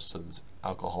 steps of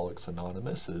Alcoholics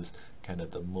Anonymous is kind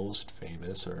of the most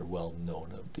famous or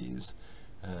well-known of these.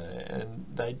 And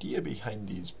the idea behind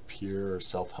these peer or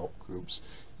self-help groups,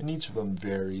 and each of them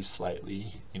vary slightly.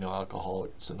 You know,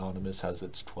 Alcoholics Anonymous has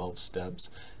its 12 steps,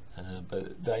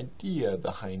 but the idea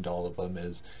behind all of them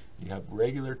is you have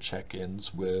regular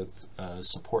check-ins with a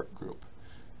support group,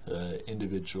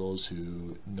 individuals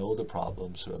who know the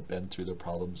problems, who have been through the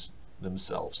problems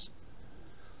themselves.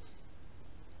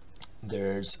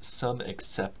 There's some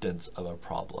acceptance of a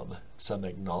problem, some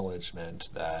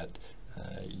acknowledgement that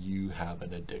you have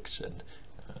an addiction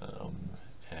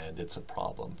and it's a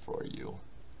problem for you.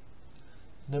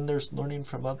 And then there's learning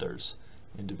from others.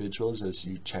 Individuals, as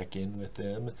you check in with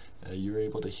them, you're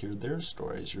able to hear their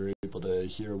stories, you're able to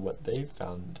hear what they've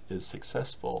found is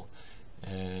successful,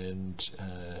 and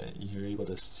you're able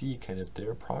to see kind of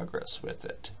their progress with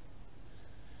it.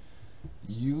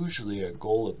 Usually a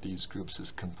goal of these groups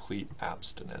is complete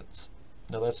abstinence.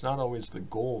 Now that's not always the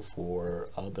goal for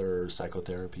other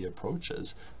psychotherapy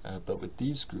approaches, but with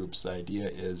these groups the idea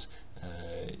is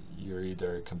you're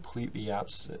either completely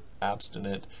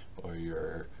abstinent or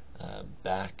you're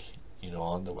back, you know,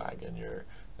 on the wagon, you're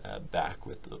back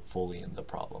with fully in the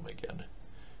problem again.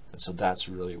 And so that's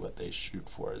really what they shoot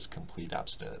for, is complete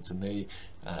abstinence. And they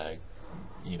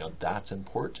you know, that's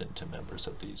important to members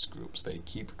of these groups. They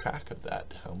keep track of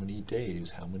that. How many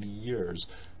days, how many years,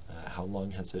 how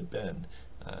long has it been?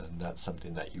 And that's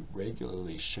something that you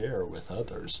regularly share with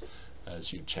others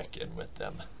as you check in with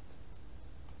them.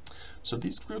 So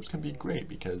these groups can be great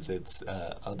because it's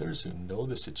others who know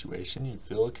the situation, you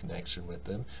feel a connection with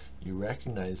them, you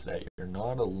recognize that you're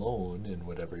not alone in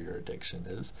whatever your addiction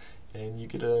is, and you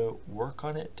get to work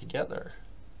on it together.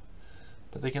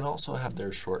 But they can also have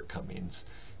their shortcomings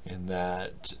in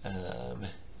that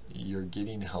you're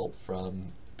getting help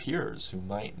from peers who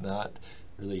might not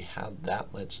really have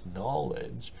that much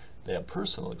knowledge. They have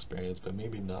personal experience, but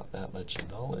maybe not that much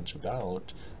knowledge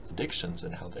about addictions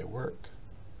and how they work.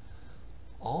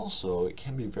 Also, it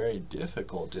can be very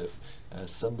difficult if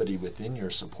somebody within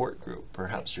your support group,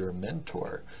 perhaps your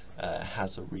mentor,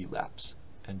 has a relapse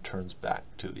and turns back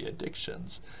to the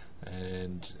addictions.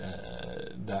 And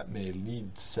that may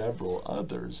lead several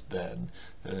others then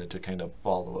to kind of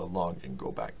follow along and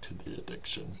go back to the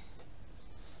addiction.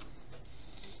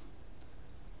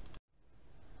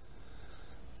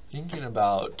 Thinking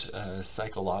about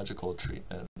psychological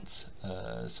treatments,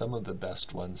 some of the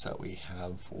best ones that we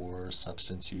have for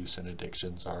substance use and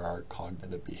addictions are our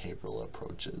cognitive behavioral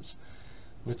approaches.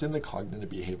 Within the cognitive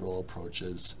behavioral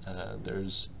approaches,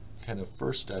 there's kind of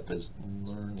first step is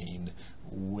learning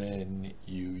when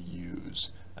you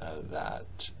use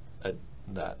that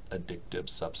addictive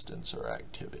substance or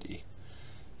activity.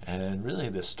 And really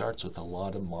this starts with a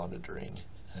lot of monitoring.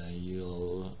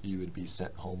 You would be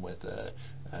sent home with a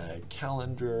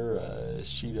calendar, a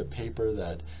sheet of paper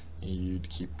that you'd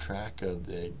keep track of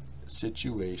the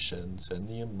situations and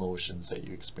the emotions that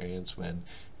you experience when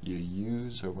you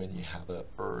use or when you have an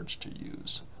urge to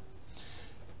use.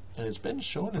 And it's been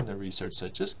shown in the research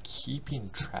that just keeping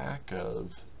track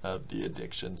of the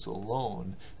addictions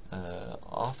alone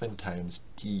oftentimes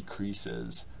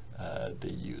decreases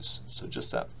the use. So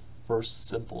just that first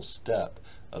simple step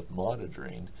of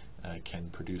monitoring can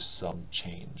produce some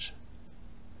change.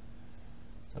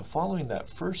 Now, following that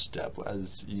first step,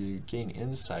 as you gain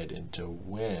insight into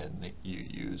when you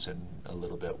use and a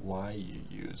little bit why you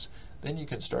use, then you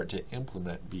can start to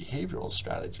implement behavioral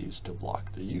strategies to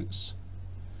block the use.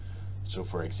 So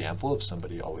for example, if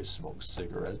somebody always smokes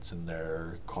cigarettes in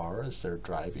their car as they're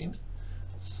driving,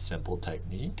 simple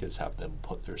technique is have them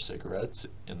put their cigarettes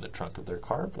in the trunk of their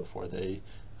car before they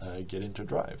get into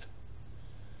drive.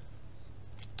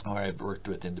 Or I've worked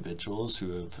with individuals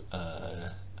who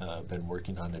have been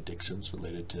working on addictions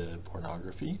related to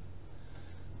pornography.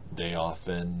 They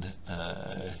often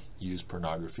use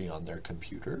pornography on their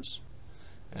computers.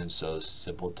 And so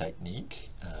simple technique,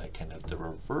 kind of the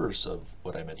reverse of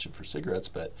what I mentioned for cigarettes,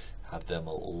 but have them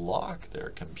lock their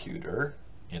computer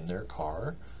in their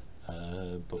car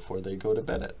before they go to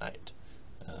bed at night,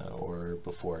 or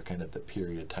before kind of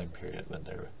the time period when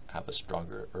they have a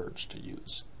stronger urge to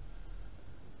use.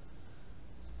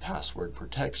 Password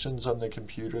protections on the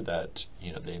computer that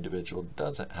the individual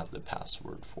doesn't have the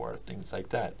password for, things like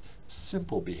that.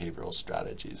 Simple behavioral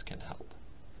strategies can help.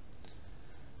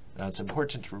 Now it's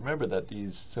important to remember that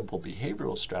these simple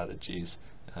behavioral strategies,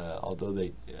 although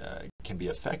they can be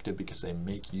effective because they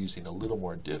make using a little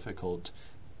more difficult,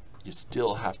 you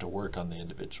still have to work on the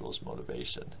individual's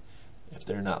motivation. If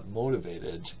they're not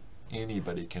motivated,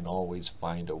 anybody can always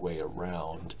find a way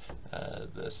around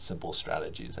the simple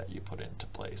strategies that you put into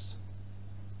place.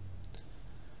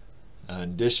 In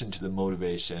addition to the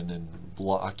motivation and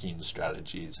blocking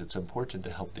strategies, it's important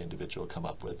to help the individual come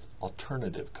up with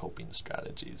alternative coping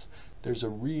strategies. There's a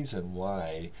reason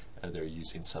why they're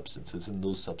using substances, and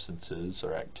those substances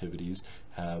or activities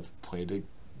have played a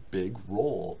big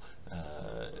role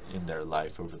in their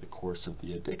life over the course of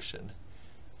the addiction.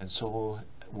 And so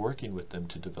working with them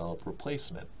to develop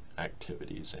replacement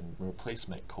activities and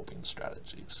replacement coping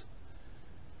strategies.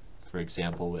 For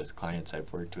example, with clients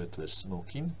I've worked with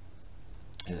smoking,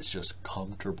 it's just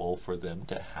comfortable for them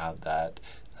to have that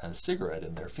cigarette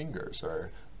in their fingers or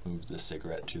move the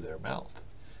cigarette to their mouth.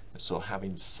 And so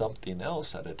having something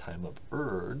else at a time of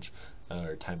urge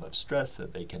or time of stress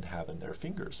that they can have in their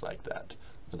fingers like that,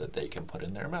 or that they can put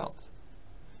in their mouth.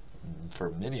 For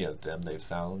many of them, they've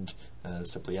found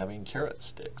simply having carrot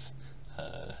sticks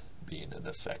being an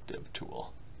effective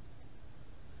tool.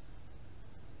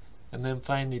 And then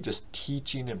finally, just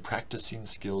teaching and practicing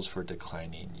skills for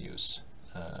declining use.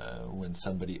 When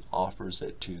somebody offers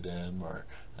it to them or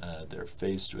they're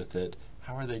faced with it,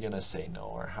 how are they going to say no,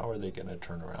 or how are they going to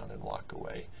turn around and walk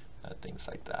away? Things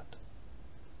like that.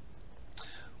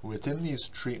 Within these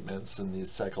treatments and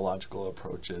these psychological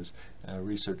approaches,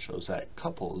 research shows that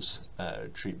couples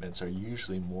treatments are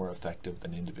usually more effective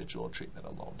than individual treatment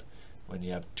alone. When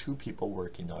you have two people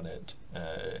working on it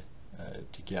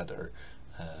together,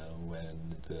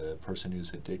 when the person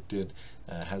who's addicted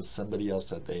has somebody else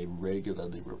that they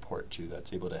regularly report to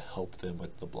that's able to help them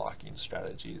with the blocking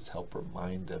strategies, help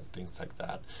remind them, things like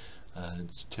that,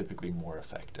 it's typically more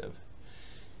effective.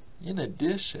 In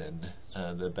addition,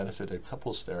 the benefit of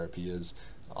couples therapy is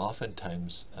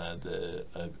oftentimes the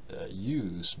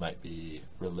use might be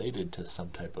related to some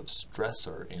type of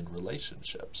stressor in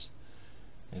relationships.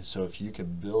 And so if you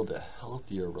can build a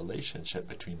healthier relationship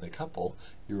between the couple,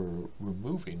 you're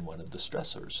removing one of the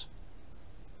stressors.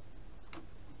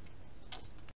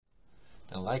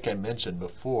 Now, like I mentioned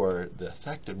before, the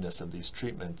effectiveness of these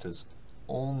treatments is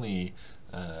only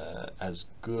as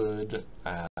good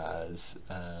as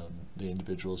the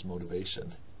individual's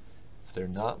motivation. If they're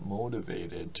not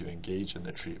motivated to engage in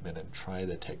the treatment and try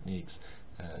the techniques,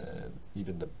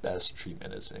 even the best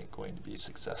treatment isn't going to be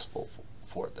successful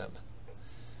for them.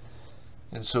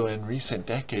 And so in recent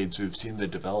decades, we've seen the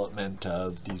development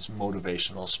of these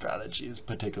motivational strategies,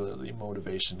 particularly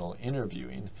motivational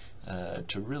interviewing,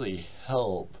 to really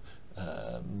help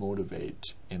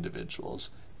motivate individuals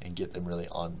and get them really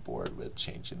on board with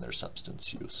changing their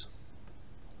substance use.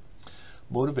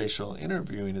 Motivational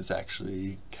interviewing is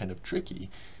actually kind of tricky.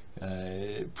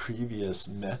 Previous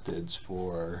methods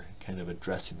for kind of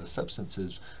addressing the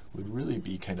substances would really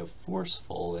be kind of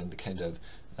forceful and kind of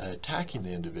attacking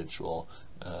the individual,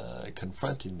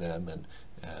 confronting them and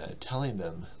telling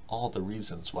them all the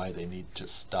reasons why they need to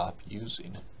stop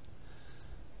using.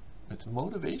 With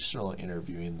motivational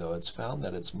interviewing, though, it's found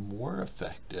that it's more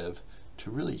effective to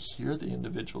really hear the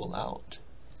individual out.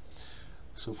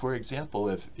 So for example,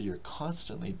 if you're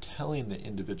constantly telling the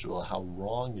individual how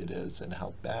wrong it is and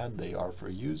how bad they are for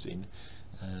using,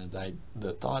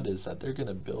 the thought is that they're going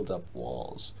to build up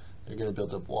walls. They're going to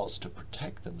build up walls to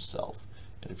protect themselves.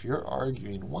 And if you're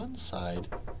arguing one side,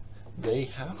 they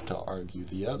have to argue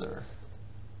the other.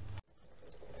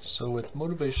 So with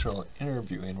motivational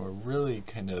interviewing, we're really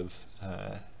kind of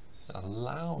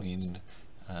allowing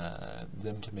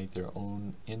them to make their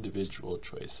own individual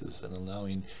choices and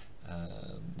allowing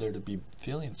there to be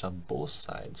feelings on both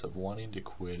sides of wanting to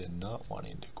quit and not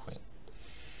wanting to quit.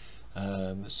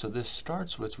 So this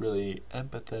starts with really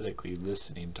empathetically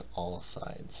listening to all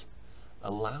sides,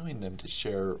 allowing them to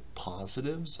share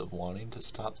positives of wanting to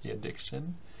stop the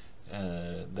addiction,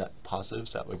 that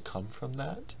positives that would come from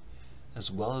that, as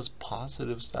well as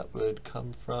positives that would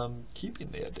come from keeping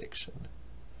the addiction.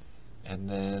 And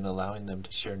then allowing them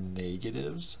to share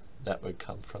negatives that would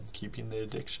come from keeping the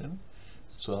addiction,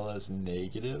 as well as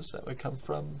negatives that would come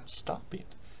from stopping,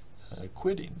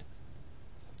 quitting,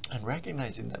 and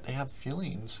recognizing that they have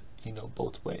feelings,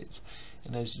 both ways.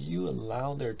 And as you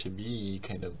allow there to be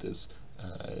kind of this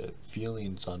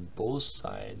feelings on both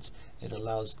sides, it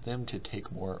allows them to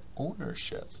take more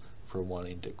ownership for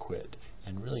wanting to quit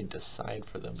and really decide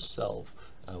for themselves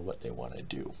what they want to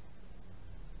do.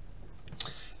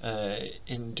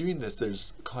 In doing this,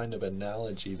 there's kind of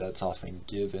analogy that's often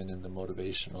given in the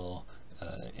motivational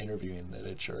interviewing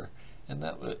literature, and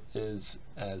that is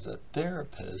as a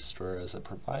therapist or as a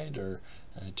provider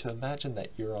to imagine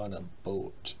that you're on a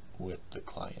boat with the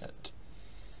client.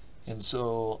 And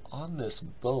so on this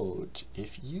boat,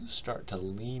 if you start to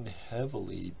lean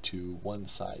heavily to one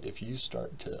side, if you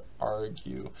start to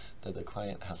argue that the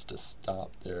client has to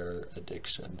stop their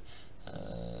addiction,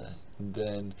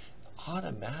 then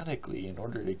automatically, in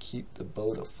order to keep the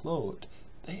boat afloat,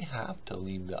 they have to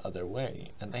lean the other way,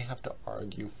 and they have to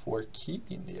argue for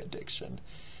keeping the addiction.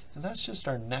 And that's just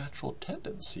our natural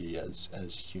tendency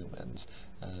as humans.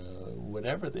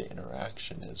 Whatever the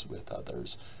interaction is with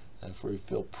others, if we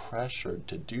feel pressured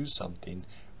to do something,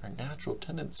 our natural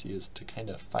tendency is to kind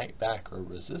of fight back or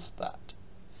resist that.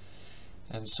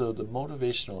 And so the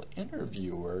motivational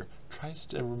interviewer tries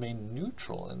to remain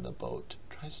neutral in the boat,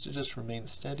 tries to just remain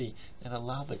steady and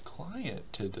allow the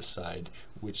client to decide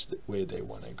which way they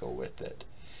want to go with it.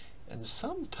 And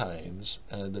sometimes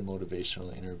the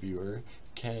motivational interviewer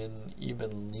can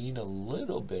even lean a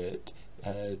little bit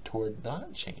toward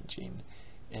not changing.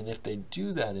 And if they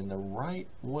do that in the right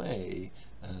way,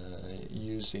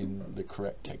 using the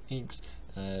correct techniques,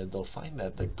 they'll find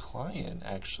that the client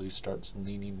actually starts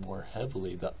leaning more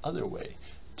heavily the other way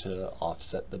to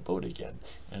offset the boat again,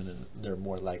 and then they're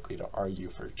more likely to argue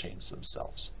for change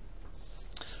themselves.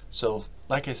 So,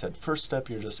 like I said, first step,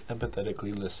 you're just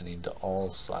empathetically listening to all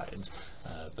sides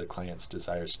of the client's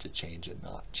desires to change and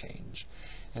not change.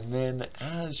 And then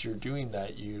as you're doing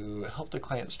that, you help the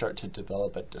client start to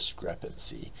develop a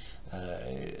discrepancy,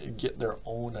 get their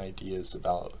own ideas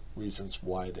about reasons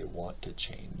why they want to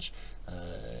change,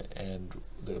 and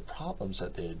the problems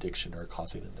that the addiction are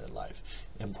causing in their life.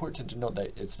 Important to note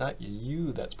that it's not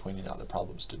you that's pointing out the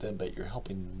problems to them, but you're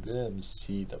helping them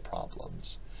see the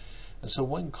problems. And so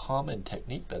one common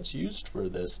technique that's used for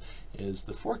this is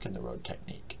the fork in the road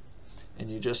technique. And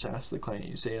you just ask the client,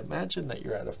 you say, imagine that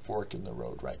you're at a fork in the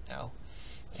road right now,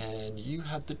 and you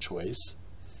have the choice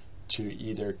to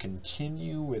either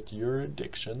continue with your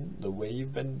addiction the way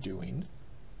you've been doing,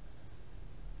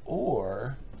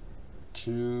 or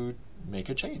to make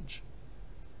a change.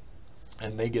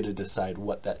 And they get to decide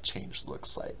what that change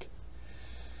looks like.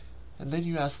 And then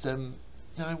you ask them,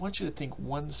 now I want you to think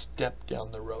one step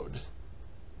down the road.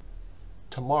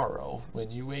 Tomorrow, when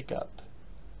you wake up,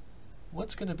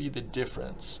 what's going to be the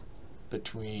difference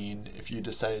between if you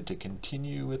decided to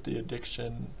continue with the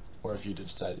addiction or if you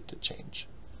decided to change?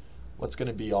 What's going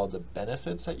to be all the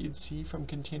benefits that you'd see from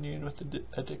continuing with the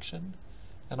addiction,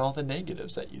 and all the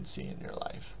negatives that you'd see in your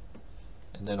life?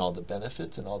 And then all the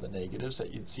benefits and all the negatives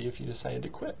that you'd see if you decided to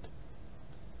quit.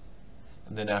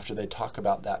 And then after they talk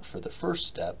about that for the first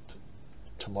step,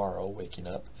 tomorrow, waking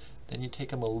up, then you take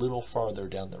them a little farther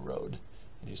down the road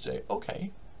and you say,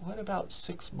 okay, what about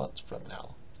 6 months from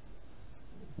now?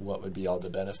 What would be all the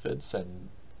benefits and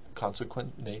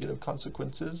negative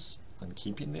consequences on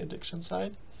keeping the addiction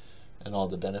side, and all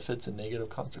the benefits and negative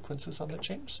consequences on the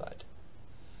change side?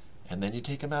 And then you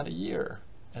take them out a year,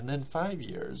 and then 5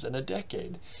 years, and a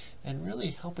decade, and really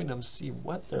helping them see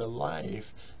what their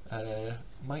life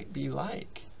might be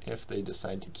like if they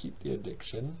decide to keep the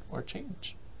addiction or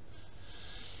change.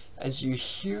 As you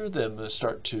hear them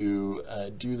start to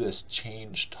do this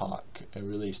change talk and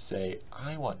really say,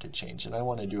 I want to change and I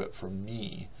want to do it for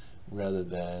me, rather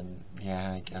than,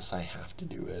 yeah, I guess I have to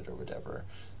do it or whatever,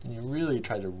 then you really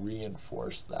try to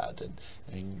reinforce that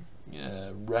and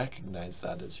recognize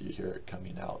that as you hear it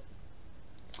coming out.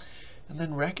 And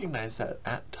then recognize that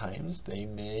at times there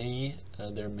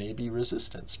may be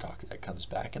resistance talk that comes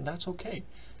back, and that's okay.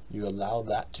 You allow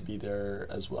that to be there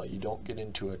as well. You don't get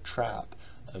into a trap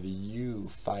of you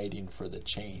fighting for the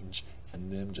change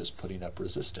and them just putting up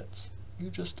resistance. You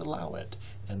just allow it,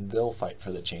 and they'll fight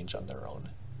for the change on their own.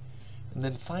 And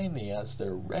then finally, as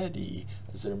they're ready,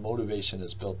 as their motivation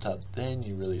is built up, then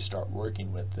you really start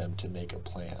working with them to make a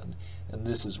plan. And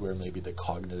this is where maybe the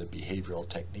cognitive behavioral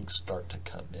techniques start to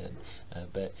come in.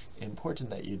 But important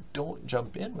that you don't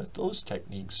jump in with those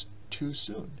techniques too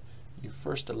soon. You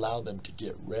first allow them to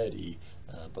get ready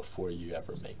before you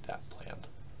ever make that plan.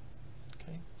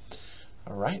 Okay.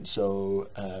 All right, so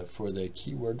for the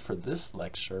keyword for this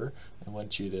lecture, I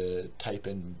want you to type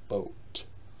in boat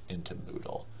into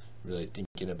Moodle. Really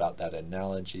thinking about that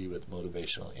analogy with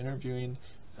motivational interviewing.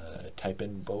 Type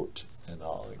in boat, and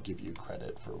I'll give you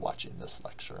credit for watching this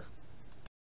lecture.